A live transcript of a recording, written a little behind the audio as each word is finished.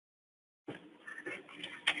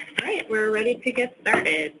right, we're ready to get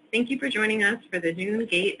started. Thank you for joining us for the June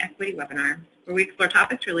GATE Equity webinar, where we explore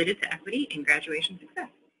topics related to equity and graduation success.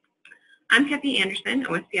 I'm Kathy Anderson,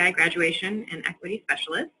 OSPI Graduation and Equity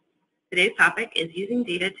Specialist. Today's topic is using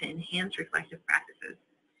data to enhance reflective practices.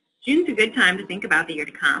 June's a good time to think about the year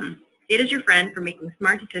to come. Data is your friend for making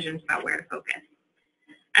smart decisions about where to focus.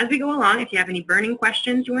 As we go along, if you have any burning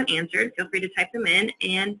questions you want answered, feel free to type them in,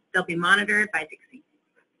 and they'll be monitored by Dixie.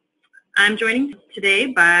 I'm joined today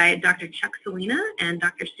by Dr. Chuck Salina and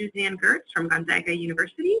Dr. Suzann Girtz from Gonzaga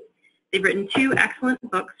University. They've written 2 excellent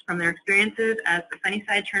books from their experiences as the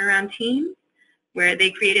Sunnyside Turnaround Team, where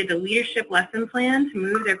they created the leadership lesson plan to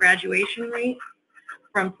move their graduation rate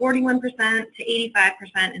from 41% to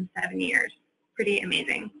 85% in 7 years. Pretty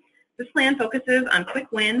amazing. This plan focuses on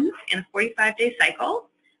quick wins in a 45-day cycle.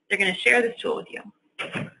 They're going to share this tool with you.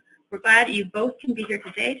 We're glad you both can be here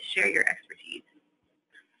today to share your expertise.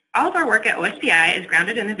 All of our work at OSPI is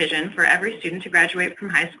grounded in the vision for every student to graduate from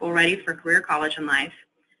high school ready for career, college, and life.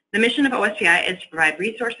 The mission of OSPI is to provide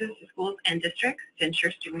resources to schools and districts to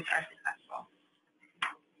ensure students are successful.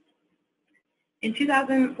 In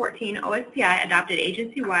 2014, OSPI adopted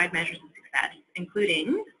agency-wide measures of success,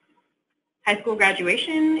 including high school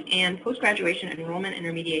graduation and post-graduation enrollment and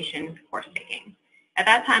remediation course taking. At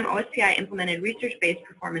that time, OSPI implemented research-based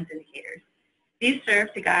performance indicators. These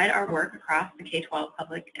serve to guide our work across the K-12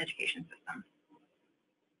 public education system.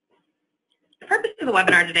 The purpose of the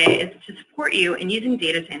webinar today is to support you in using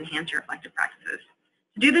data to enhance your reflective practices.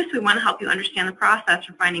 To do this, we want to help you understand the process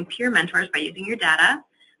for finding peer mentors by using your data.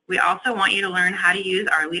 We also want you to learn how to use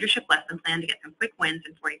our leadership lesson plan to get some quick wins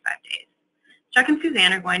in 45 days. Chuck and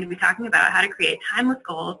Suzann are going to be talking about how to create timeless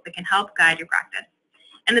goals that can help guide your practice,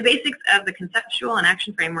 and the basics of the conceptual and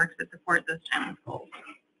action frameworks that support those timeless goals.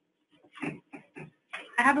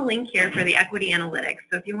 I have a link here for the equity analytics,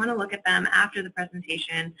 so if you want to look at them after the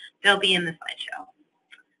presentation, they'll be in the slideshow.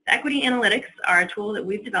 The equity analytics are a tool that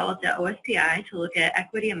we've developed at OSPI to look at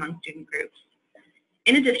equity among student groups.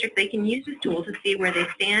 In a district, they can use this tool to see where they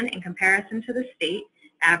stand in comparison to the state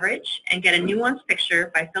average and get a nuanced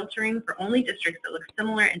picture by filtering for only districts that look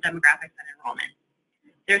similar in demographics and enrollment.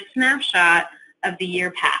 They're a snapshot of the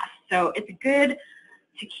year past, so it's good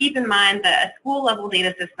to keep in mind that a school-level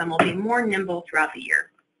data system will be more nimble throughout the year.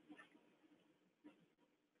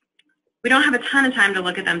 We don't have a ton of time to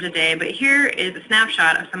look at them today, but here is a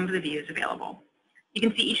snapshot of some of the views available. You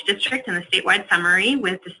can see each district in the statewide summary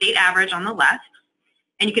with the state average on the left,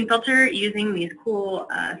 and you can filter using these cool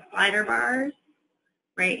slider bars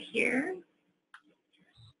right here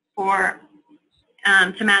for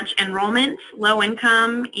to match enrollment, low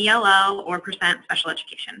income, ELL, or percent special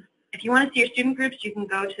education. If you want to see your student groups, you can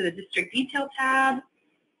go to the district detail tab.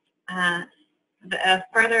 The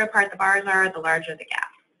further apart the bars are, the larger the gap.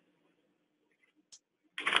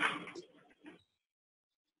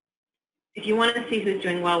 If you want to see who's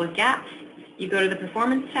doing well with gaps, you go to the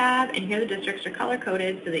performance tab, and here the districts are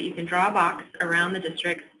color-coded so that you can draw a box around the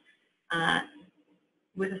districts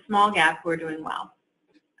with a small gap who are doing well.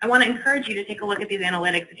 I want to encourage you to take a look at these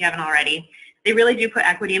analytics if you haven't already. They really do put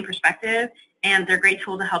equity in perspective, and they're a great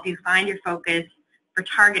tool to help you find your focus for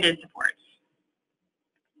targeted supports.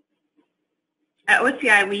 At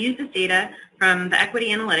OSPI, we use this data from the equity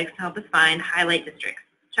analytics to help us find highlight districts.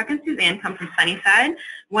 Chuck and Suzann come from Sunnyside,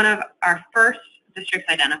 one of our first districts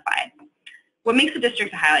identified. What makes a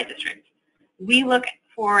district a highlight district? We look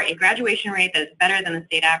for a graduation rate that is better than the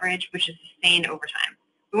state average, which is sustained over time.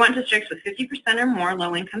 We want districts with 50% or more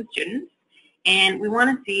low-income students, and we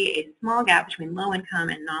want to see a small gap between low-income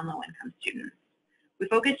and non-low-income students. We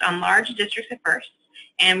focused on large districts at first,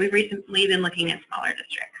 and we've recently been looking at smaller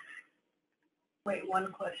districts. Wait, one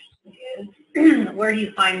question is, where do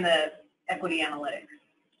you find the equity analytics?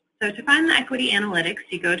 So to find the equity analytics,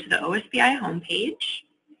 you go to the OSPI homepage.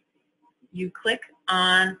 You click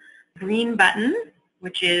on the green button,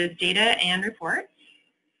 which is data and reports.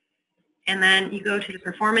 And then you go to the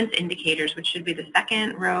performance indicators, which should be the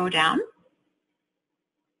second row down.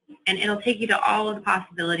 And it'll take you to all of the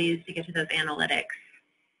possibilities to get to those analytics.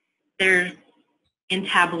 They're in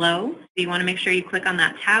Tableau, so you want to make sure you click on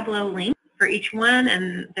that Tableau link for each one,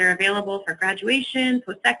 and they're available for graduation,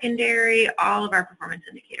 post-secondary, all of our performance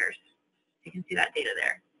indicators. You can see that data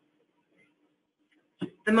there.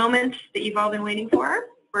 The moment that you've all been waiting for,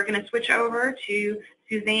 we're going to switch over to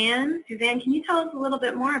Suzann. Suzann, can you tell us a little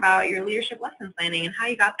bit more about your leadership lesson planning and how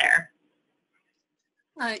you got there?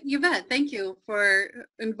 You bet. Thank you for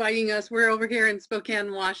inviting us. We're over here in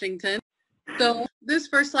Spokane, Washington. So this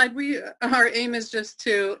first slide, our aim is just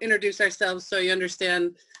to introduce ourselves so you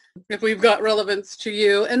understand if we've got relevance to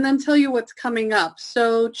you, and then tell you what's coming up.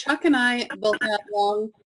 So Chuck and I both have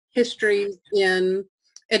long histories in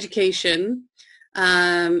education.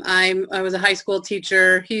 I was a high school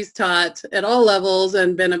teacher. He's taught at all levels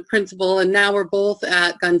and been a principal, and now we're both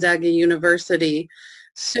at Gonzaga University.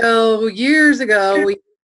 So years ago, we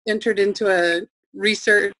entered into a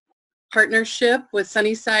research partnership with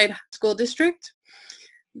Sunnyside School District.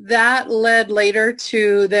 That led later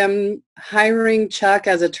to them hiring Chuck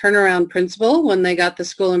as a turnaround principal when they got the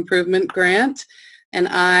school improvement grant, and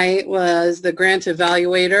I was the grant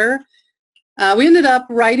evaluator. We ended up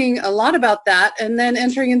writing a lot about that and then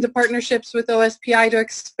entering into partnerships with OSPI to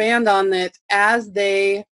expand on it as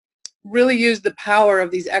they really used the power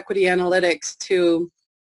of these equity analytics to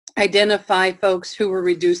identify folks who were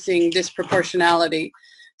reducing disproportionality.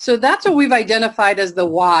 So that's what we've identified as the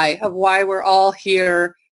why of why we're all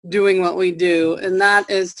here doing what we do, and that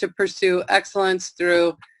is to pursue excellence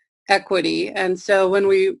through equity. And so when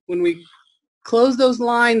we close those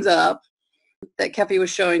lines up that Kepi was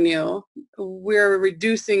showing you, we're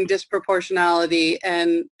reducing disproportionality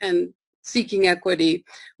and seeking equity.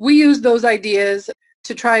 We use those ideas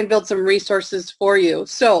to try and build some resources for you.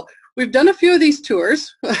 So we've done a few of these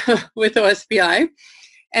tours with OSPI.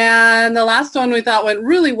 And the last one we thought went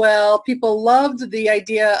really well. People loved the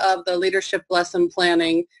idea of the leadership lesson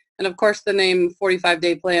planning. And of course, the name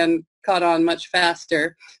 45-day plan caught on much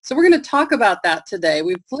faster. So we're going to talk about that today.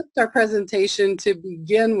 We've flipped our presentation to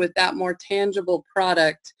begin with that more tangible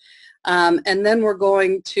product. And then we're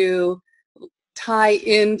going to tie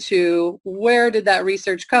into where did that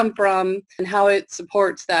research come from and how it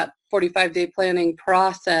supports that 45-day planning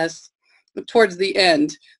process towards the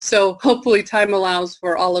end. So hopefully time allows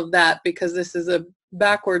for all of that, because this is a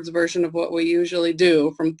backwards version of what we usually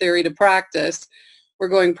do, from theory to practice. We're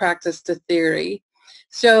going practice to theory.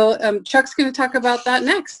 So Chuck's going to talk about that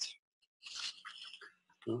next.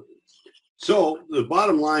 So the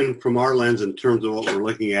bottom line from our lens in terms of what we're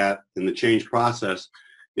looking at in the change process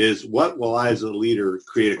is, what will I as a leader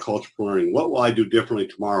create a culture for learning? What will I do differently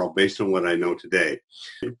tomorrow based on what I know today?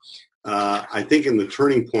 I think in the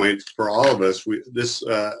turning point for all of us,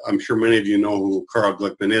 I'm sure many of you know who Carl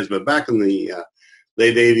Glickman is, but back in the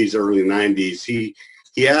late 80s, early 90s,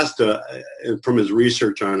 he asked, from his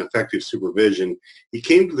research on effective supervision, he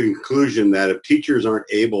came to the conclusion that if teachers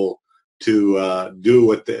aren't able to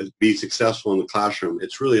be successful in the classroom,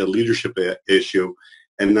 it's really a leadership issue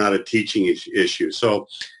and not a teaching issue. So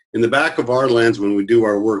in the back of our lens, when we do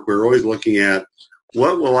our work, we're always looking at,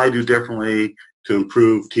 what will I do differently to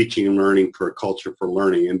improve teaching and learning for a culture for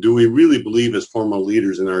learning? And do we really believe as formal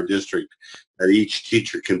leaders in our district that each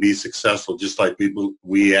teacher can be successful, just like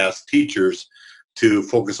we ask teachers to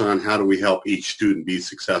focus on how do we help each student be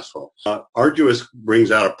successful? Arduous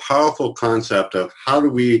brings out a powerful concept of how do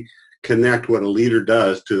we connect what a leader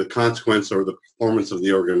does to the consequence or the performance of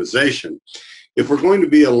the organization. If we're going to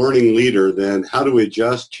be a learning leader, then how do we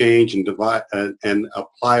adjust, change, and divide and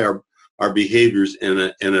apply our behaviors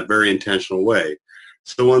in a very intentional way?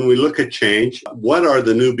 So when we look at change, what are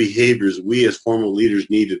the new behaviors we as formal leaders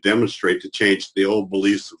need to demonstrate to change the old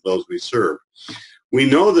beliefs of those we serve? We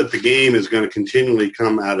know that the game is going to continually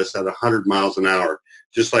come at us at 100 miles an hour.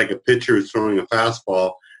 Just like a pitcher is throwing a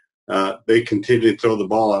fastball, they continue to throw the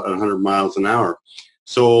ball at 100 miles an hour.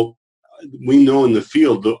 So we know in the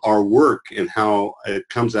field that our work and how it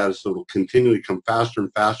comes at us, it will continually come faster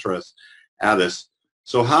and faster at us.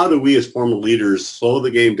 So how do we as formal leaders slow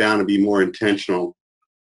the game down and be more intentional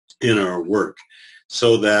in our work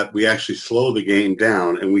so that we actually slow the game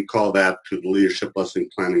down? And we call that to the leadership lesson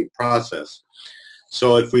planning process.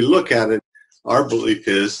 So if we look at it, our belief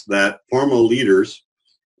is that formal leaders'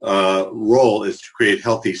 role is to create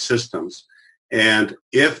healthy systems. And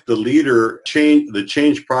if the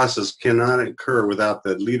change process cannot occur without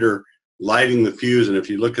the leader lighting the fuse, and if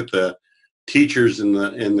you look at the teachers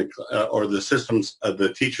or the systems of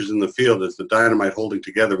the teachers in the field as the dynamite holding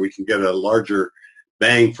together, we can get a larger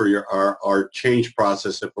bang for our change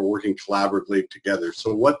process if we're working collaboratively together.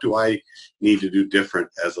 So what do I need to do different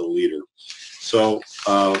as a leader? So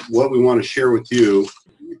what we want to share with you,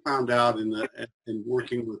 we found out in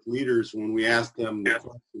working with leaders, when we asked them the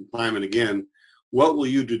question time and again, what will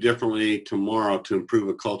you do differently tomorrow to improve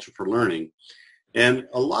a culture for learning? And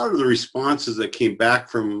a lot of the responses that came back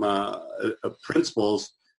from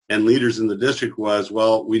principals and leaders in the district was,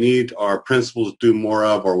 well, we need our principals to do more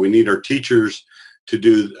of, or we need our teachers to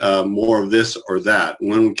do more of this or that.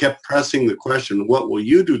 When we kept pressing the question, what will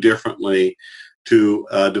you do differently to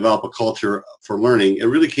develop a culture for learning, it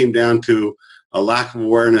really came down to a lack of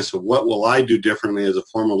awareness of what will I do differently as a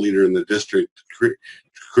formal leader in the district to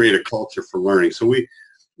create a culture for learning. So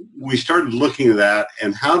we started looking at that,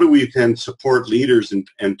 and how do we then support leaders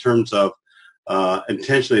in terms of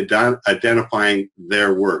intentionally identifying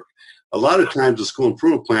their work. A lot of times the school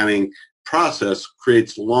improvement planning process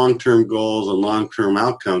creates long-term goals and long-term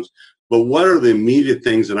outcomes, but what are the immediate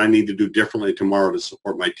things that I need to do differently tomorrow to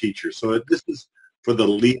support my teachers? So this is for the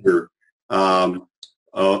leader of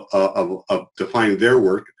defining their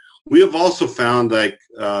work. We have also found like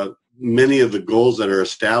many of the goals that are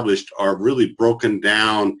established are really broken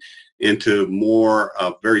down into more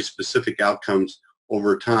very specific outcomes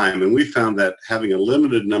over time. And we found that having a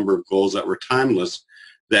limited number of goals that were timeless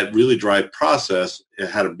that really drive process, it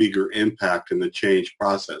had a bigger impact in the change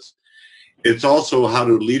process. It's also how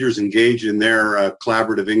do leaders engage in their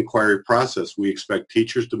collaborative inquiry process. We expect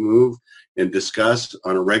teachers to move and discuss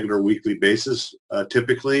on a regular weekly basis,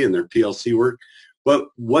 typically in their PLC work. But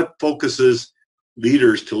what focuses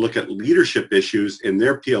leaders to look at leadership issues in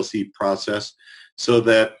their PLC process so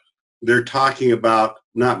that they're talking about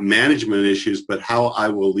not management issues, but how I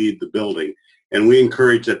will lead the building. And we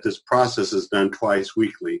encourage that this process is done twice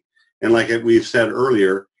weekly. And like we've said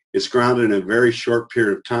earlier, it's grounded in a very short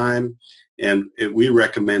period of time, and we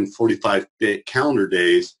recommend 45 calendar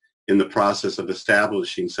days in the process of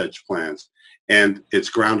establishing such plans. And it's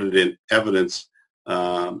grounded in evidence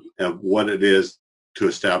of what it is to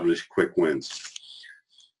establish quick wins.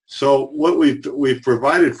 So what we've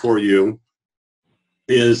provided for you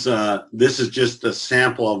is this is just a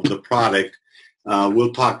sample of the product.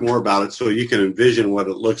 We'll talk more about it so you can envision what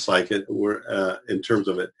it looks like in terms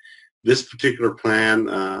of it. This particular plan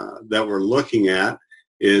that we're looking at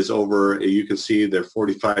is over, you can see their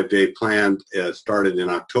 45-day plan started in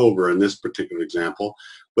October in this particular example,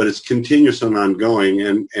 but it's continuous and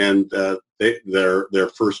ongoing, and their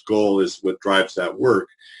first goal is what drives that work,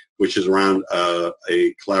 which is around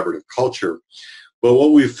a collaborative culture. But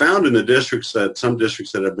what we've found in the districts, that some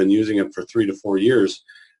districts that have been using it for 3 to 4 years,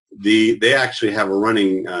 they actually have a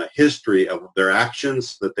running history of their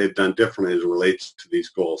actions that they've done differently as it relates to these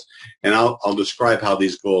goals. And I'll describe how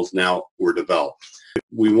these goals now were developed.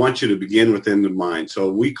 We want you to begin with end in mind. So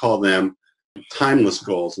we call them timeless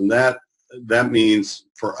goals, and that means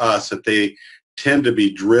for us that they tend to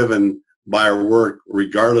be driven by our work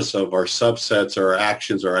regardless of our subsets, our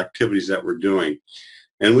actions, our activities that we're doing.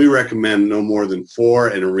 And we recommend no more than 4,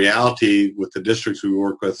 and in reality, with the districts we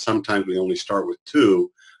work with, sometimes we only start with 2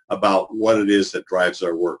 about what it is that drives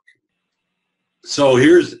our work. So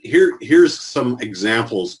here's some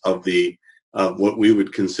examples of what we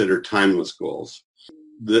would consider timeless goals.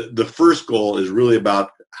 The first goal is really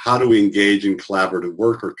about how do we engage in collaborative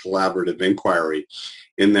work or collaborative inquiry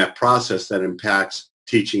in that process that impacts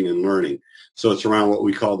teaching and learning. So it's around what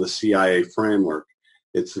we call the CIA framework.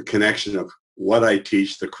 It's the connection of what I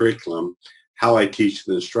teach, the curriculum, how I teach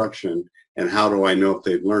the instruction, and how do I know if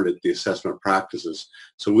they've learned it, the assessment practices.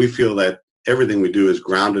 So we feel that everything we do is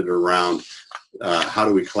grounded around how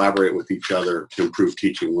do we collaborate with each other to improve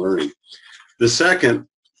teaching and learning. The second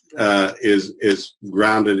is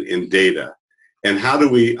grounded in data, and how do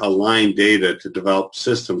we align data to develop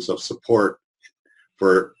systems of support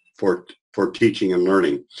for teaching and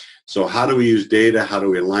learning. So how do we use data? How do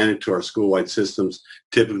we align it to our school-wide systems?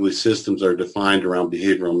 Typically, systems are defined around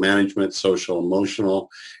behavioral management, social, emotional,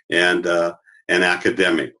 and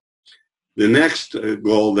academic. The next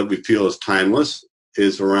goal that we feel is timeless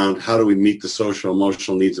is around how do we meet the social,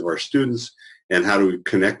 emotional needs of our students, and how do we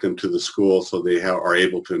connect them to the school so they are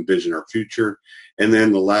able to envision our future. And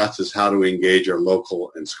then the last is how do we engage our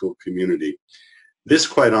local and school community. This,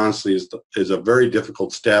 quite honestly, is a very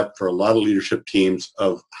difficult step for a lot of leadership teams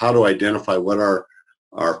of how to identify what are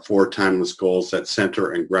our 4 timeless goals that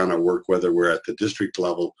center and ground our work, whether we're at the district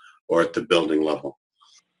level or at the building level.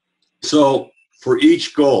 So for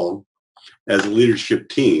each goal, as a leadership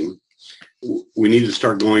team, we need to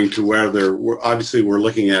start going to whether obviously we're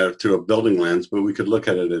looking at it through a building lens, but we could look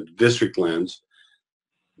at it at a district lens.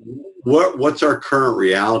 What's our current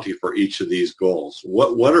reality for each of these goals?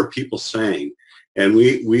 What are people saying? And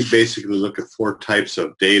we basically look at 4 types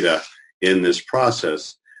of data in this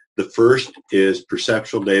process. The first is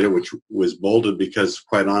perceptual data, which was bolded because,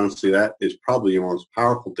 quite honestly, that is probably your most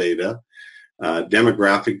powerful data.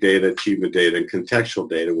 Demographic data, achievement data, and contextual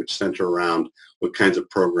data, which center around what kinds of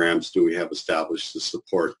programs do we have established to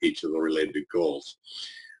support each of the related goals.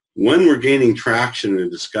 When we're gaining traction in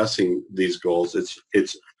discussing these goals,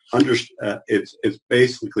 it's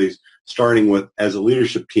basically starting with, as a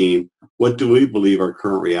leadership team, what do we believe our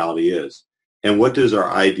current reality is? And what does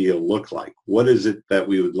our ideal look like? What is it that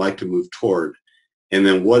we would like to move toward? And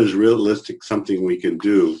then what is realistic, something we can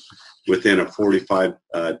do within a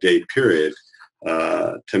 45-day period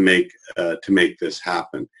to make this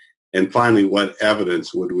happen? And finally, what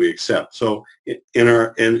evidence would we accept? So in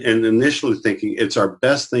initially thinking, it's our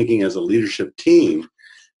best thinking as a leadership team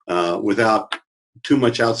without too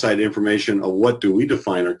much outside information of what do we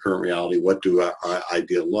define our current reality, what do our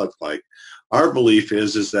ideal look like. Our belief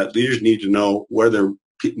is that leaders need to know where they're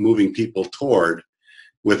moving people toward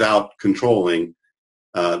without controlling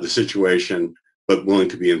the situation, but willing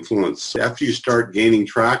to be influenced. After you start gaining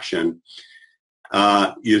traction,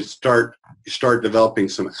 you start developing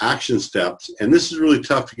some action steps, and this is really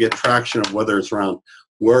tough to get traction of whether it's around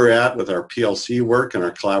where we're at with our PLC work and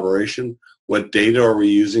our collaboration, what data are we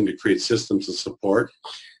using to create systems of support,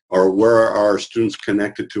 or where are our students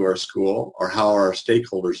connected to our school, or how are our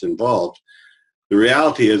stakeholders involved. The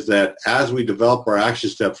reality is that as we develop our action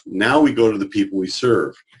steps, now we go to the people we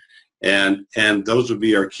serve, and those would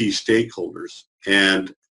be our key stakeholders.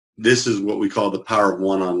 And this is what we call the power of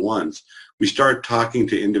one-on-ones. We start talking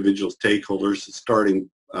to individual stakeholders, starting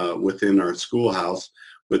within our schoolhouse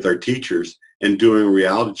with our teachers and doing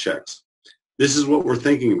reality checks. This is what we're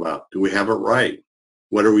thinking about. Do we have it right?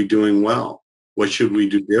 What are we doing well? What should we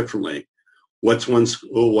do differently? What's one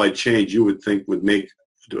school-wide change you would think would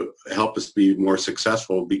to help us be more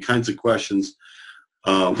successful? Be kinds of questions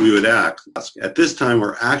we would ask. At this time,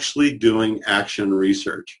 we're actually doing action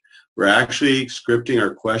research. We're actually scripting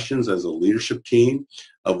our questions as a leadership team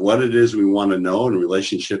of what it is we want to know in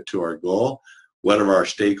relationship to our goal, what are our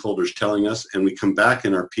stakeholders telling us, and we come back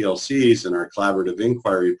in our PLCs and our collaborative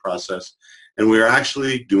inquiry process, and we're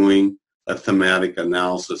actually doing a thematic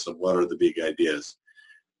analysis of what are the big ideas.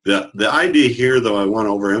 The idea here, though, I want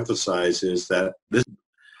to overemphasize is that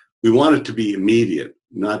we want it to be immediate,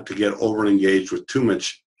 not to get over-engaged with too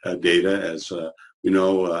much data. As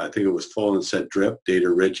I think it was Full and said DRIP, data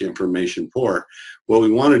rich, information poor. What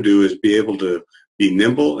we want to do is be able to be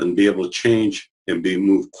nimble and be able to change and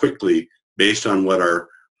move quickly based on what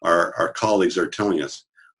our colleagues are telling us.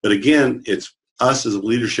 But again, it's us as a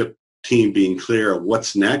leadership team being clear of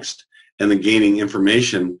what's next and then gaining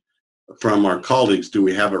information from our colleagues. Do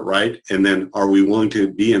we have it right? And then are we willing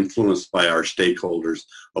to be influenced by our stakeholders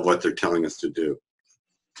of what they're telling us to do?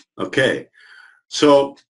 Okay,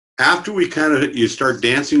 so after you start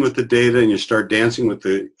dancing with the data and you start dancing with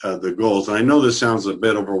the goals, and I know this sounds a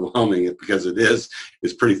bit overwhelming because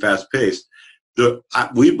it's pretty fast-paced.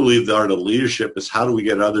 We believe the art of leadership is how do we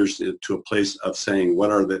get others to a place of saying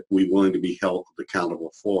what are we willing to be held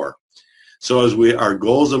accountable for. So as our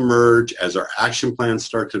goals emerge, as our action plans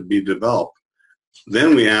start to be developed,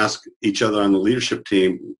 then we ask each other on the leadership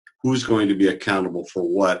team who's going to be accountable for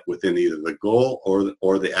what within either the goal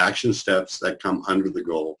or the action steps that come under the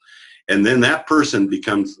goal. And then that person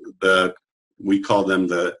becomes we call them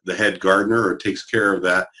the head gardener, or takes care of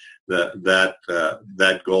that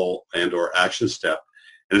goal and or action step.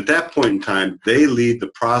 And at that point in time, they lead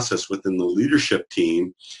the process within the leadership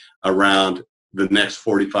team around the next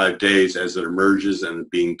 45 days as it emerges and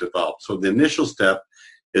being developed. So the initial step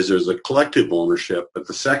is there's a collective ownership, but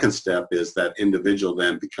the second step is that individual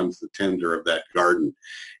then becomes the tender of that garden.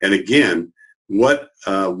 And again, what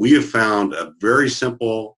we have found a very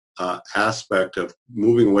simple aspect of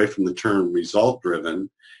moving away from the term result-driven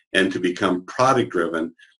and to become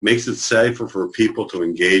product-driven makes it safer for people to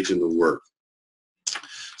engage in the work.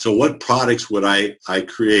 So what products would I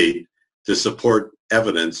create to support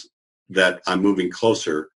evidence that I'm moving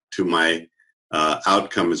closer to my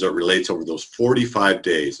outcome as it relates over those 45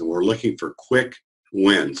 days? And we're looking for quick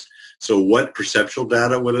wins. So what perceptual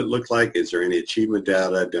data would it look like? Is there any achievement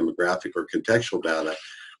data, demographic, or contextual data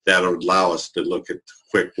that would allow us to look at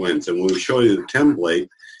quick wins? And when we show you the template,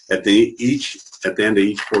 at the end of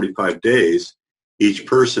each 45 days, each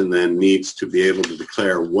person then needs to be able to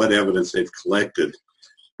declare what evidence they've collected,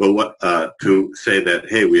 but to say that,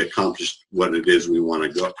 hey, we accomplished what it is we want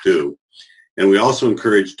to go do. And we also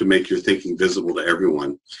encourage to make your thinking visible to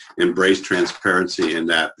everyone. Embrace transparency in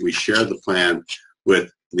that we share the plan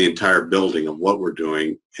with the entire building of what we're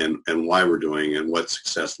doing and why we're doing and what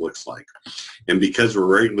success looks like. And because we're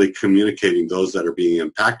regularly communicating those that are being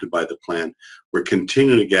impacted by the plan, we're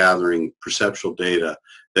continually gathering perceptual data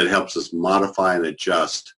that helps us modify and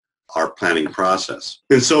adjust our planning process.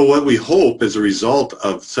 And so what we hope as a result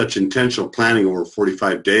of such intentional planning over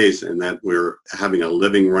 45 days, and that we're having a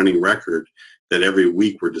living running record that every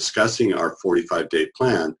week we're discussing our 45-day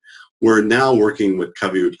plan, we're now working with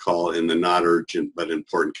Covey would call in the not urgent but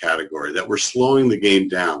important category, that we're slowing the game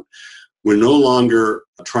down. We're no longer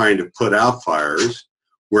trying to put out fires.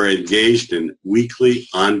 We're engaged in weekly,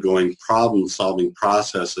 ongoing problem-solving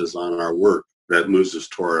processes on our work that moves us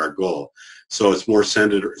toward our goal. So it's more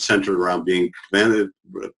centered around being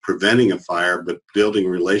preventing a fire, but building a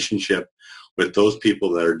relationship with those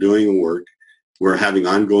people that are doing the work. We're having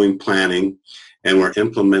ongoing planning, and we're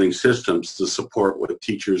implementing systems to support what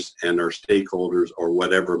teachers and our stakeholders or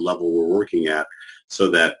whatever level we're working at, so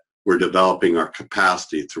that we're developing our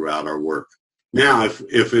capacity throughout our work. Now,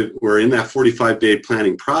 if we're in that 45-day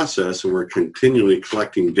planning process and we're continually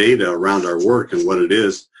collecting data around our work and what it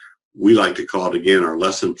is, we like to call it, again, our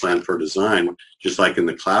lesson plan for design. Just like in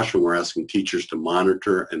the classroom, we're asking teachers to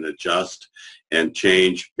monitor and adjust and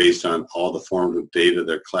change based on all the forms of data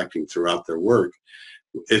they're collecting throughout their work.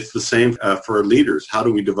 It's the same for leaders. How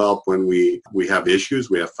do we develop when we have issues,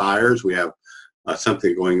 we have fires, we have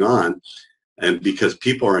something going on? And because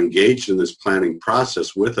people are engaged in this planning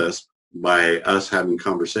process with us, by us having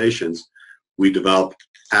conversations, we develop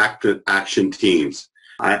active action teams.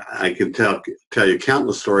 I can tell you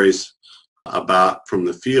countless stories about from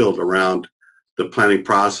the field around the planning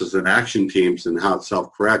process and action teams and how it's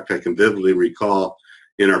self-correct. I can vividly recall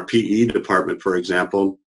in our PE department, for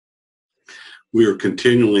example, we were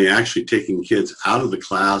continually actually taking kids out of the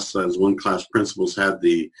class, as one class principals had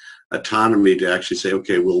the autonomy to actually say,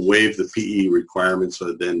 okay, we'll waive the PE requirements so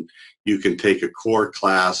that then you can take a core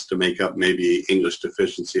class to make up maybe English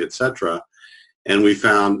deficiency, etc. And we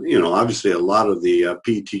found, obviously a lot of the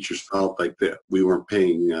PE teachers felt like that we weren't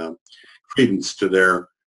paying credence to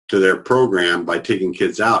their program by taking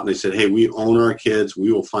kids out. And they said, hey, we own our kids.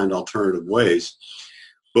 We will find alternative ways.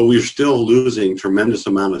 But we're still losing tremendous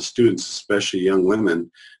amount of students, especially young women,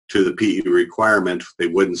 to the PE requirement. They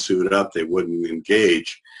wouldn't suit up. They wouldn't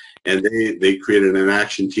engage. And they created an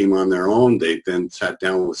action team on their own. They then sat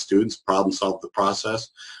down with students, problem solved the process.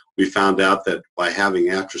 We found out that by having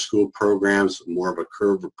after-school programs, more of a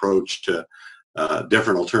curve approach to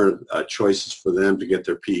different alternative choices for them to get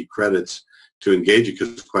their PE credits to engage it,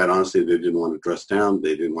 because quite honestly, they didn't want to dress down.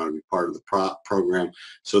 They didn't want to be part of the program.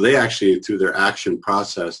 So they actually, through their action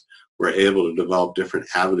process, were able to develop different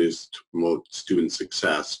avenues to promote student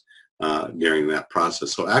success during that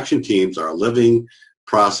process. So action teams are a living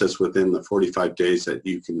process within the 45 days that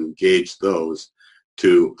you can engage those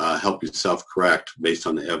to help you self-correct based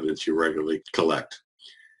on the evidence you regularly collect.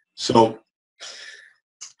 So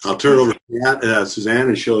I'll turn it over to Suzann,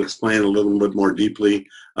 and she'll explain a little bit more deeply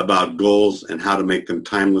about goals and how to make them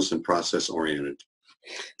timeless and process-oriented.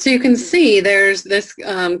 So you can see there's this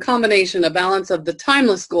combination, a balance of the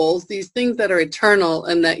timeless goals, these things that are eternal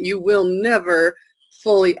and that you will never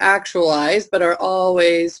fully actualize but are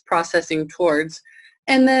always processing towards.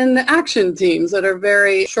 And then the action teams that are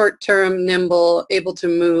very short-term, nimble, able to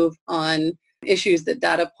move on issues that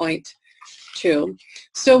data point to.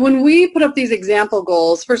 So when we put up these example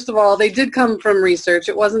goals, first of all, they did come from research.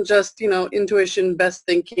 It wasn't just, intuition, best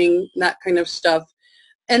thinking, that kind of stuff.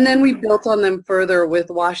 And then we built on them further with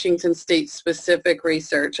Washington State specific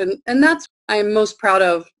research. And that's I'm most proud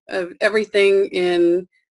of everything in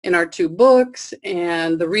our 2 books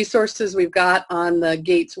and the resources we've got on the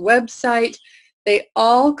Girtz website. They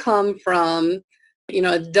all come from,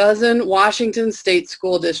 a dozen Washington State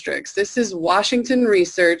school districts. This is Washington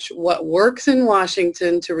research, what works in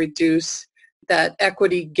Washington to reduce that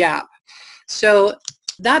equity gap. So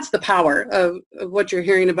that's the power of what you're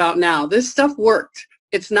hearing about now. This stuff worked.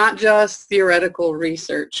 It's not just theoretical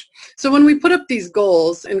research. So when we put up these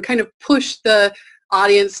goals and kind of push the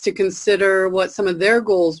audience to consider what some of their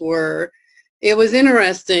goals were, it was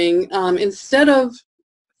interesting. Instead of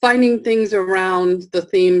finding things around the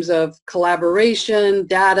themes of collaboration,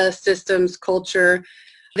 data, systems, culture,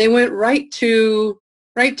 they went right to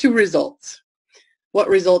results, what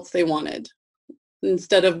results they wanted,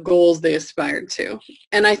 instead of goals they aspired to.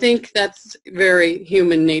 And I think that's very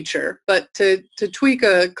human nature. But to tweak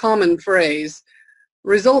a common phrase,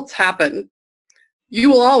 results happen. You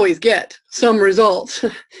will always get some results.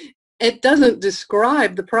 It doesn't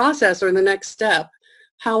describe the process or the next step.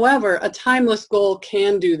 However, a timeless goal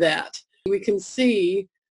can do that. We can see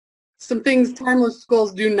some things timeless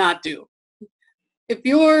goals do not do. If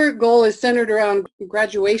your goal is centered around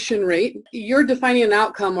graduation rate, you're defining an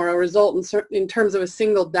outcome or a result in terms of a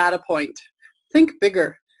single data point. Think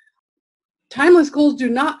bigger. Timeless goals do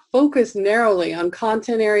not focus narrowly on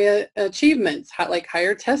content area achievements, like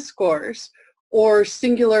higher test scores or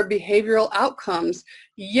singular behavioral outcomes.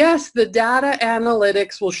 Yes, the data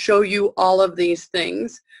analytics will show you all of these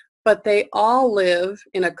things, but they all live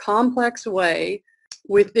in a complex way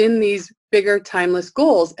within these bigger timeless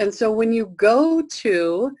goals. And so when you go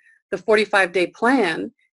to the 45-day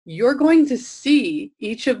plan, you're going to see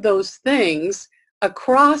each of those things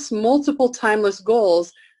across multiple timeless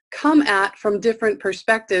goals come at from different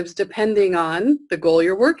perspectives depending on the goal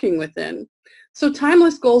you're working within. So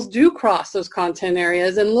timeless goals do cross those content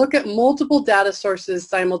areas and look at multiple data sources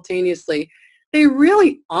simultaneously. they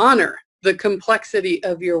really honor the complexity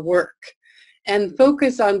of your work and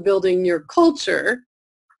focus on building your culture,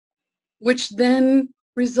 which then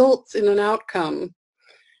results in an outcome.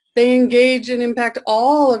 They engage and impact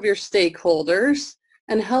all of your stakeholders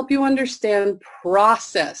and help you understand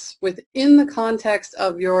process within the context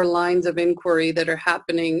of your lines of inquiry that are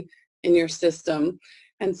happening in your system.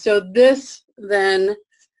 And so this then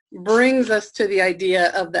brings us to the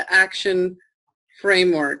idea of the action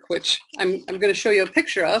framework, which I'm going to show you a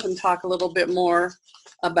picture of and talk a little bit more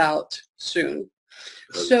about soon.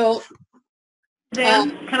 So,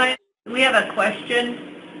 Dan, we have a question.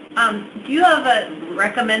 Do you have a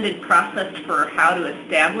recommended process for how to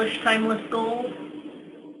establish timeless goals?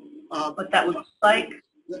 What that would look like?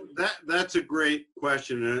 That's a great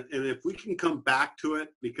question, and if we can come back to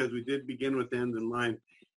it, because we did begin with end in mind,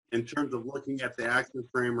 in terms of looking at the action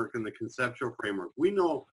framework and the conceptual framework, we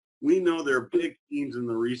know there are big themes in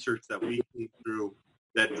the research that we came through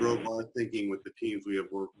that drove our thinking with the teams we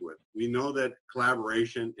have worked with. We know that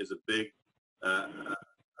collaboration is a big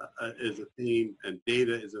is a theme, and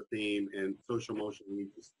data is a theme, and social emotional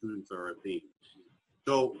needs of students are a theme.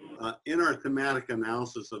 So in our thematic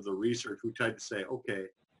analysis of the research, we tried to say, okay,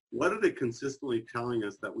 what are they consistently telling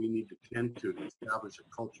us that we need to tend to establish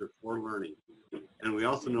a culture for learning? And we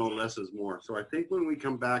also know less is more. So I think when we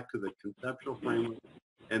come back to the conceptual framework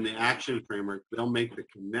and the action framework, they'll make the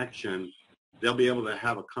connection. They'll be able to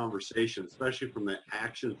have a conversation, especially from the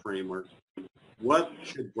action framework. What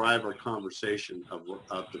should drive our conversation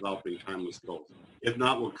of developing timeless goals? If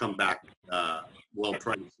not, we'll come back. We'll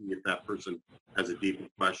try to see if that person has a deeper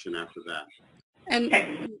question after that.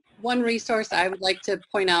 and one resource I would like to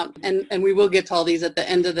point out, and we will get to all these at the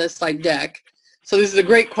end of the slide deck. So this is a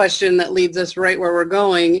great question that leads us right where we're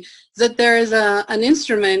going, is that there is an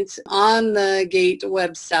instrument on the GATE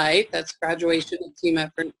website, that's graduation and team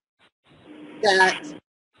effort, that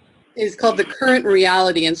is called the Current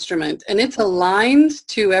Reality Instrument, and it's aligned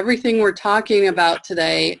to everything we're talking about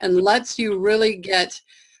today and lets you really get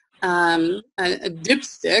a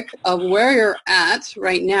dipstick of where you're at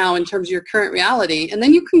right now in terms of your current reality, and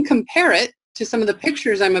then you can compare it to some of the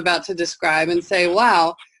pictures I'm about to describe and say,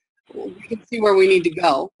 wow, we can see where we need to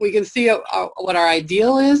go. We can see what our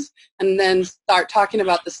ideal is, and then start talking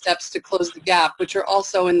about the steps to close the gap, which are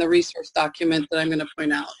also in the resource document that I'm going to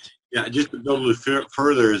point out. Yeah, just to go a little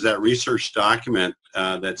further, is that research document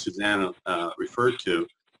that Suzann referred to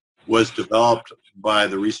was developed by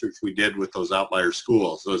the research we did with those outlier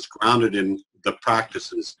schools. So it's grounded in the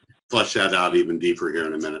practices. Flesh that out even deeper here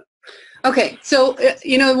in a minute. Okay, so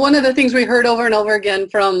one of the things we heard over and over again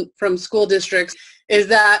from school districts is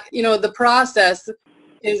that the process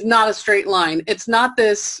is not a straight line. It's not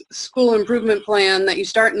this school improvement plan that you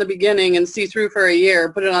start in the beginning and see through for a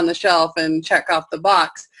year, put it on the shelf and check off the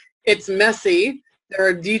box. It's messy. There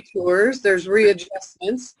are detours. There's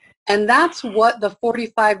readjustments. And that's what the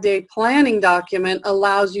 45-day planning document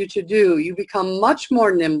allows you to do. You become much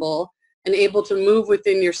more nimble and able to move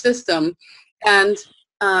within your system. And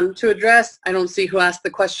to address, I don't see who asked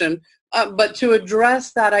the question, but to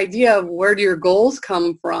address that idea of where do your goals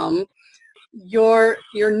come from, your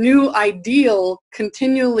new ideal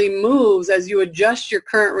continually moves as you adjust your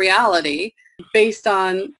current reality based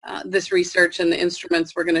on this research and the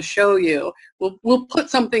instruments we're going to show you. We'll put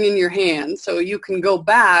something in your hand so you can go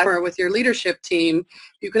back, or with your leadership team,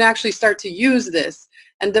 you can actually start to use this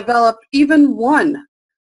and develop even one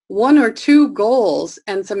or two goals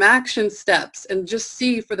and some action steps, and just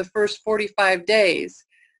see for the first 45 days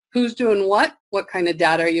who's doing what kind of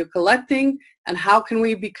data are you collecting, and how can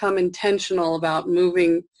we become intentional about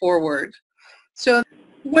moving forward. So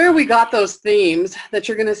where we got those themes that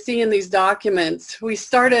you're going to see in these documents, we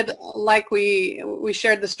started, like we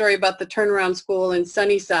shared the story about the turnaround school in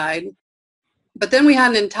Sunnyside, but then we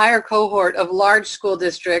had an entire cohort of large school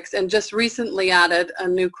districts and just recently added a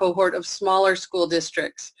new cohort of smaller school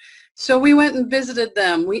districts. So we went and visited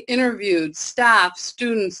them. We interviewed staff,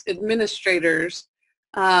 students, administrators,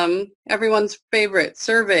 everyone's favorite,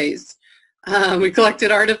 surveys. We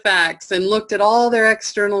collected artifacts and looked at all their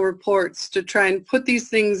external reports to try and put these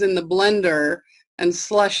things in the blender and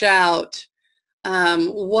slush out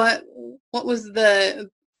what was the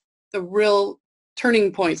real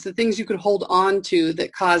turning points, the things you could hold on to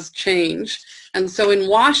that caused change. And so in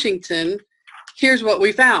Washington, here's what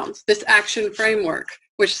we found, this action framework,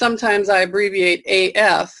 which sometimes I abbreviate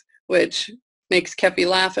AF, which makes Kepi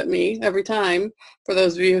laugh at me every time, for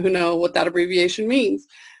those of you who know what that abbreviation means.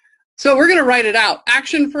 So we're going to write it out.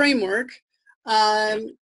 Action framework.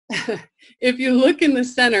 If you look in the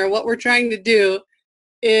center, what we're trying to do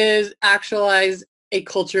is actualize a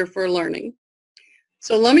culture for learning.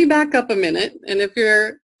 So let me back up a minute, and if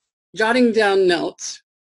you're jotting down notes,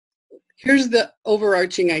 here's the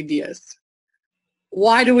overarching ideas.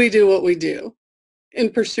 Why do we do what we do? In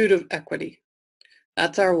pursuit of equity.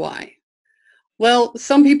 That's our why. Well,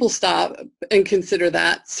 some people stop and consider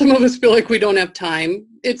that. Some of us feel like we don't have time.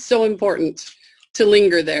 It's so important to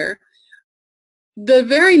linger there. The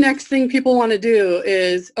very next thing people want to do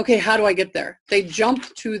is, okay, how do I get there? They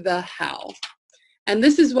jump to the how. And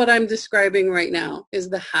this is what I'm describing right now, is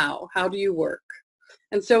the how. How do you work?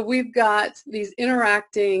 And so we've got these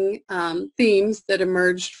interacting themes that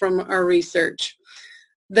emerged from our research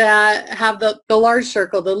that have the large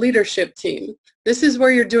circle, the leadership team. This is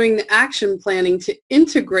where you're doing the action planning to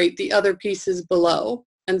integrate the other pieces below.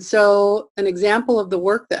 And so an example of the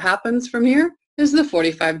work that happens from here is the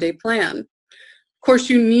 45-day plan. Of course,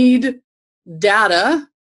 you need data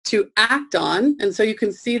to act on, and so you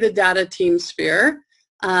can see the data team sphere.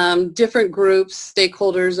 Different groups,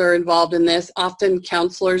 stakeholders are involved in this, often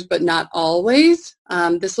counselors, but not always.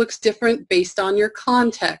 This looks different based on your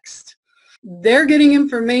context. They're getting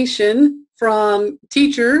information from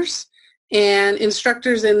teachers and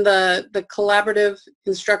instructors in the collaborative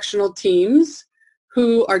instructional teams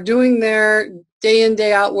who are doing their day in,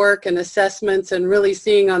 day out work and assessments and really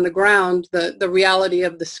seeing on the ground the reality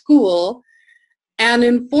of the school, and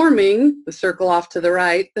informing, the circle off to the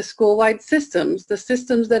right, the school-wide systems, the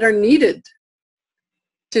systems that are needed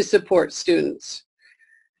to support students.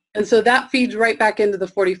 And so that feeds right back into the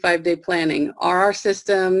 45-day planning. Are our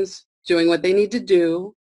systems doing what they need to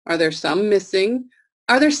do? Are there some missing?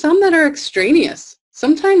 Are there some that are extraneous?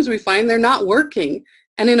 Sometimes we find they're not working.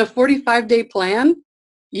 And in a 45-day plan,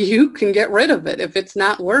 you can get rid of it if it's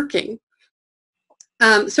not working.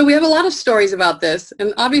 So we have a lot of stories about this,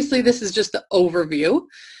 and obviously this is just the overview,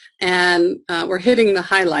 and we're hitting the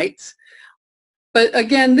highlights. But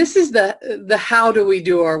again, this is the how do we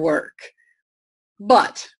do our work.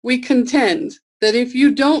 But we contend that if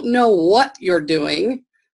you don't know what you're doing,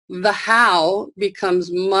 the how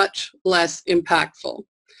becomes much less impactful.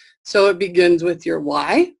 So it begins with your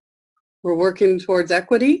why. We're working towards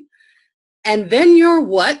equity. And then your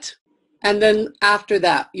what. And then after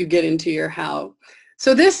that, you get into your how.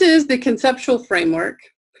 So this is the conceptual framework.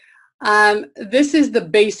 This is the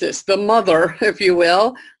basis, the mother, if you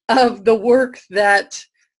will, of the work that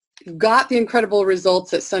got the incredible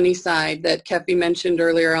results at Sunnyside that Kefi mentioned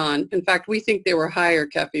earlier on. In fact, we think they were higher,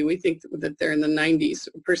 Kefi. We think that they're in the 90s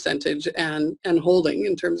percentage and holding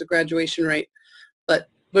in terms of graduation rate. But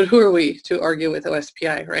who are we to argue with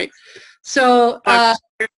OSPI, right? So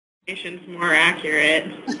more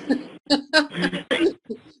accurate.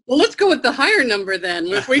 Well, let's go with the higher number then,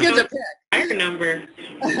 if we get to pick. Higher number.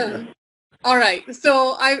 All right,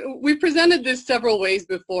 so we presented this several ways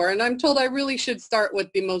before, and I'm told I really should start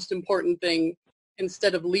with the most important thing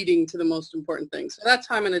instead of leading to the most important thing. So that's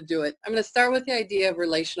how I'm going to do it. I'm going to start with the idea of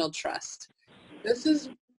relational trust. This is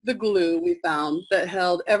the glue we found that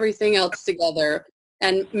held everything else together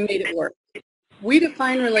and made it work. We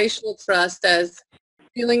define relational trust as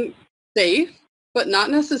feeling safe, but not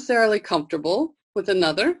necessarily comfortable with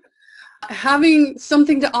another, having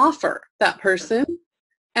something to offer that person,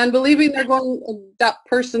 and believing that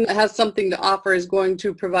person that has something to offer is going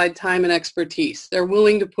to provide time and expertise. They're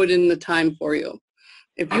willing to put in the time for you.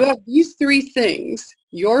 If you have these three things,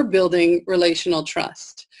 you're building relational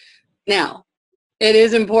trust. Now, it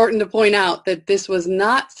is important to point out that this was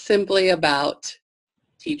not simply about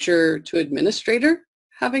teacher to administrator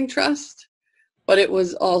having trust, but it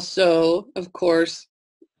was also, of course,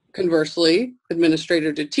 conversely,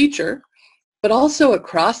 administrator to teacher, but also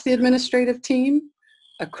across the administrative team,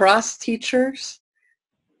 across teachers,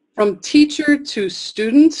 from teacher to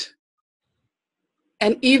student,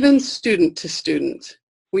 and even student to student.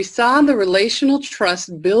 We saw the relational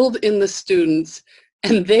trust build in the students,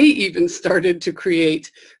 and they even started to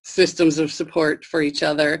create systems of support for each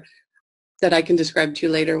other that I can describe to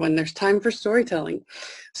you later when there's time for storytelling.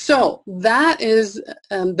 So that is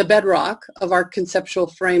the bedrock of our conceptual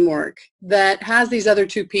framework that has these other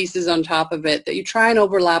two pieces on top of it that you try and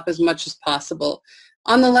overlap as much as possible.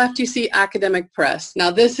 On the left, you see academic press. Now,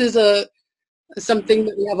 this is something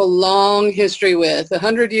that we have a long history with.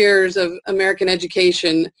 100 years of American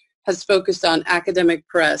education has focused on academic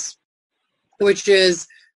press, which is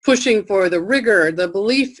pushing for the rigor, the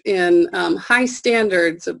belief in high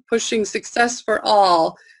standards, of pushing success for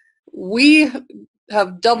all. We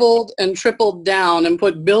have doubled and tripled down and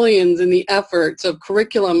put billions in the efforts of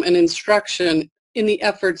curriculum and instruction in the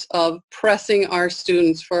efforts of pressing our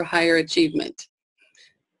students for higher achievement.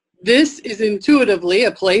 This is intuitively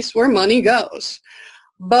a place where money goes.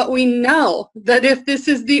 But we know that if this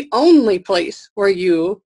is the only place where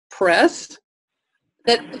you press,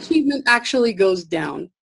 that achievement actually goes down.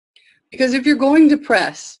 Because if you're going to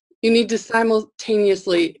press, you need to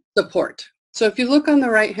simultaneously support. So if you look on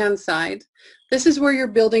the right-hand side, this is where you're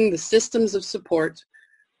building the systems of support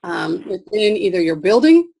within either your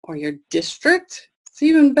building or your district. It's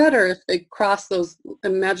even better if they cross those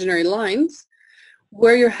imaginary lines,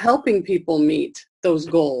 where you're helping people meet those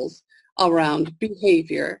goals around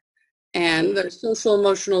behavior and their social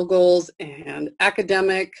emotional goals and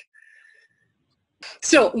academic.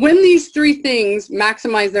 So when these three things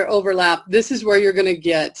maximize their overlap, this is where you're going to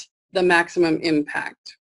get the maximum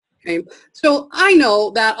impact. Okay, so I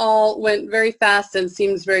know that all went very fast and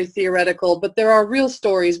seems very theoretical, but there are real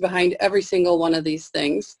stories behind every single one of these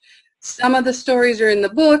things. Some of the stories are in the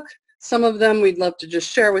book. Some of them we'd love to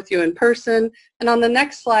just share with you in person. And on the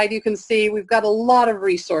next slide, you can see we've got a lot of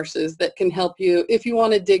resources that can help you if you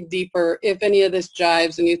want to dig deeper, if any of this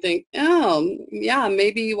jives and you think, oh, yeah,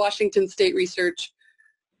 maybe Washington State research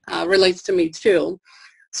relates to me too.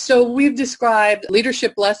 So we've described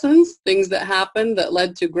leadership lessons, things that happened that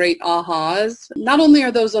led to great ahas. Not only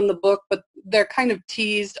are those on the book, but they're kind of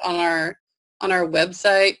teased on our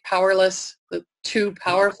website,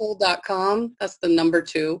 powerless2powerful.com. That's the number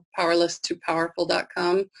 2,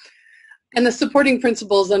 powerless2powerful.com. And the supporting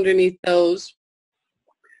principles underneath those.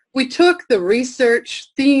 We took the research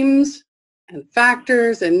themes and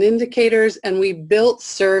factors and indicators, and we built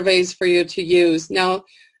surveys for you to use. Now,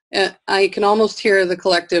 I can almost hear the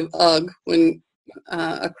collective ugh when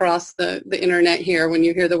across the internet here when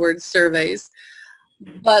you hear the word surveys.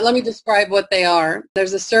 But let me describe what they are.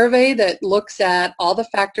 There's a survey that looks at all the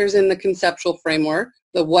factors in the conceptual framework,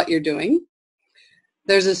 the what you're doing.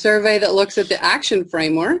 There's a survey that looks at the action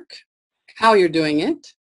framework, how you're doing it.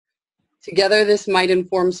 Together, this might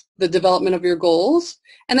inform the development of your goals.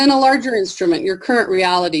 And then a larger instrument, your current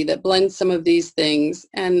reality, that blends some of these things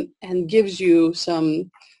and gives you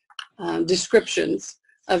some descriptions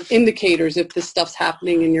of indicators if this stuff's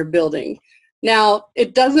happening in your building. Now,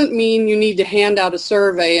 it doesn't mean you need to hand out a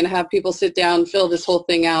survey and have people sit down and fill this whole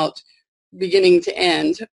thing out beginning to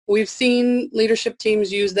end. We've seen leadership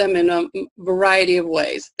teams use them in a variety of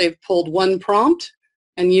ways. They've pulled one prompt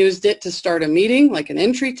and used it to start a meeting, like an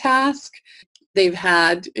entry task. They've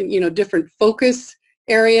had, different focus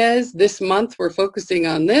areas. This month we're focusing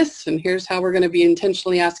on this, and here's how we're going to be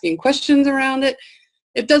intentionally asking questions around it.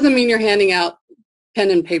 It doesn't mean you're handing out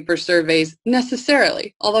pen and paper surveys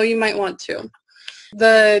necessarily, although you might want to.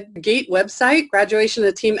 The GATE website, Graduation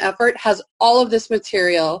a Team Effort, has all of this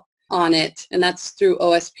material on it, and that's through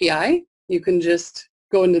OSPI. You can just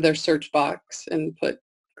go into their search box and put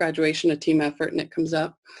Graduation a Team Effort, and it comes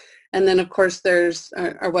up. And then, of course, there's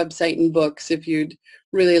our website and books if you'd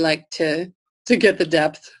really like to get the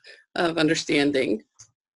depth of understanding.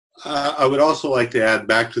 I would also like to add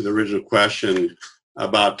back to the original question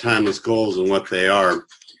about timeless goals and what they are.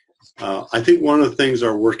 I think one of the things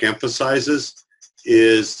our work emphasizes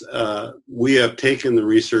is we have taken the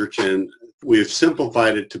research and we have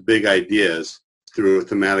simplified it to big ideas through a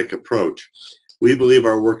thematic approach. We believe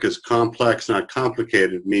our work is complex, not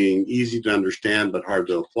complicated, meaning easy to understand but hard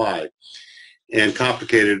to apply. And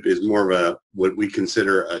complicated is more of what we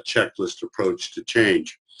consider a checklist approach to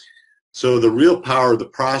change. So the real power of the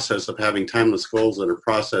process of having timeless goals that are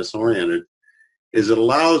process-oriented is it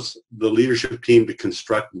allows the leadership team to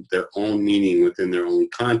construct their own meaning within their own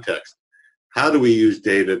context. How do we use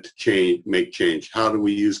data to make change? How do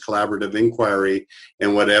we use collaborative inquiry,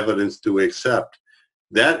 and what evidence do we accept?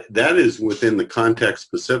 That is within the context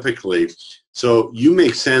specifically. So you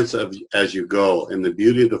make sense of as you go, and the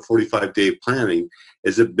beauty of the 45-day planning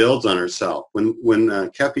is it builds on itself. When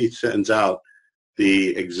Kepi sends out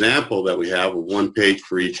the example that we have of one page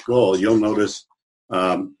for each goal, you will notice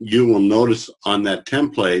on that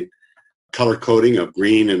template color coding of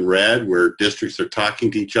green and red where districts are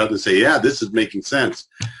talking to each other and say, yeah, this is making sense.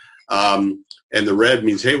 And the red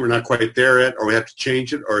means, hey, we're not quite there yet, or we have to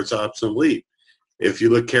change it, or it's obsolete. If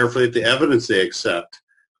you look carefully at the evidence they accept,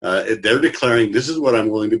 they're declaring, this is what I'm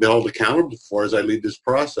willing to be held accountable for as I lead this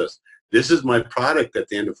process. This is my product at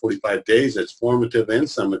the end of 45 days that's formative and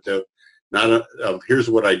summative, not of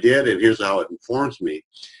here's what I did and here's how it informs me.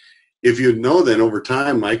 If you know, then over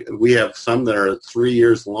time, Mike, we have some that are 3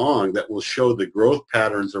 years long that will show the growth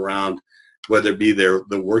patterns around whether it be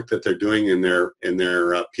the work that they're doing in their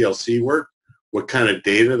PLC work, what kind of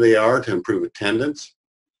data they are to improve attendance.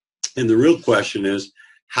 And the real question is,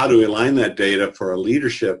 how do we align that data for our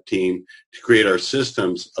leadership team to create our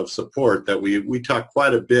systems of support that we talk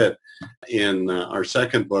quite a bit in our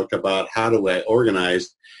second book about how do we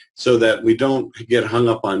organize so that we don't get hung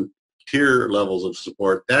up on tier levels of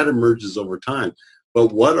support. That emerges over time.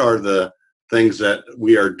 But what are the things that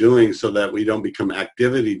we are doing so that we don't become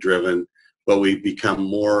activity driven, but we become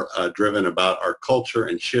more driven about our culture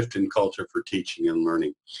and shift in culture for teaching and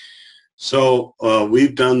learning? So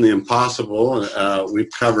we've done the impossible.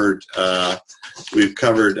 We've covered,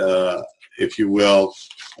 if you will,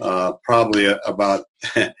 probably about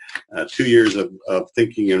 2 years of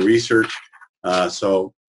thinking and research.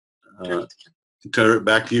 So turn it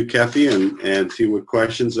back to you, Kathy, and see what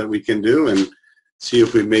questions that we can do and see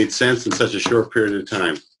if we made sense in such a short period of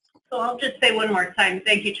time. So I'll just say one more time,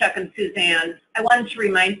 thank you, Chuck and Suzann. I wanted to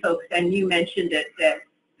remind folks, and you mentioned it, that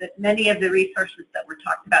many of the resources that were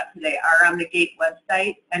talked about today are on the GATE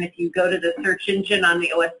website. And if you go to the search engine on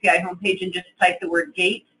the OSPI homepage and just type the word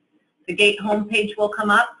GATE, the GATE homepage will come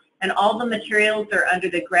up, and all the materials are under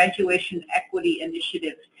the Graduation Equity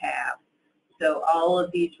Initiatives tab. So all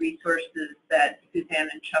of these resources that Suzann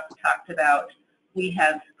and Chuck talked about, we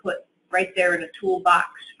have put right there in a toolbox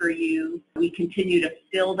for you. We continue to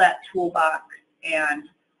fill that toolbox and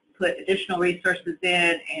put additional resources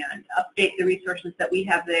in and update the resources that we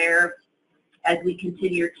have there as we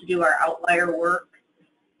continue to do our outlier work.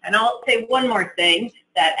 And I'll say one more thing,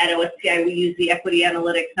 that at OSPI we use the equity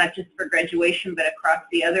analytics not just for graduation but across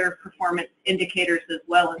the other performance indicators as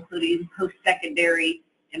well, including post-secondary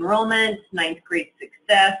enrollment, ninth grade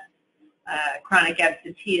success, chronic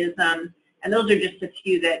absenteeism, and those are just a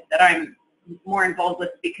few that I'm more involved with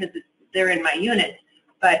because they're in my unit.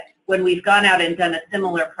 But when we've gone out and done a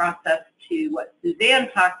similar process to what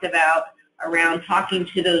Suzann talked about around talking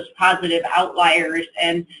to those positive outliers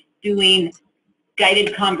and doing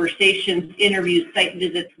guided conversations, interviews, site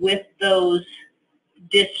visits with those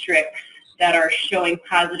districts that are showing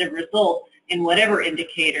positive results in whatever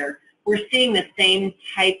indicator, we're seeing the same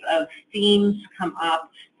type of themes come up,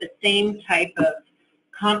 the same type of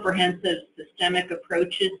comprehensive systemic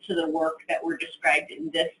approaches to the work that were described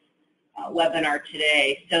in this webinar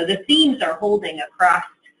today. So the themes are holding across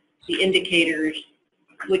the indicators,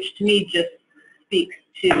 which to me just speaks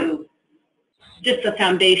to just a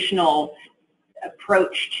foundational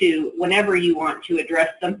approach to whenever you want to address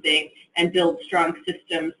something and build strong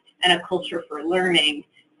systems and a culture for learning,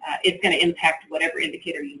 it's going to impact whatever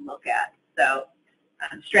indicator you look at. So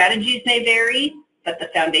strategies may vary, but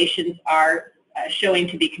the foundations are showing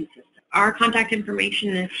to be consistent. Our contact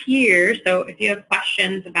information is here, so if you have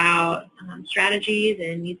questions about strategies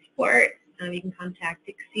and need support, you can contact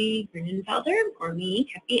Dixie Grunenfelder or me,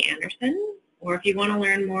 Kathy Anderson, or if you want to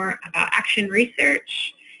learn more about Action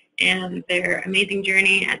Research and their amazing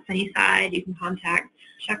journey at Sunnyside, you can contact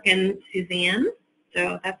Chuck and Suzann.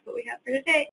 So that's what we have for today.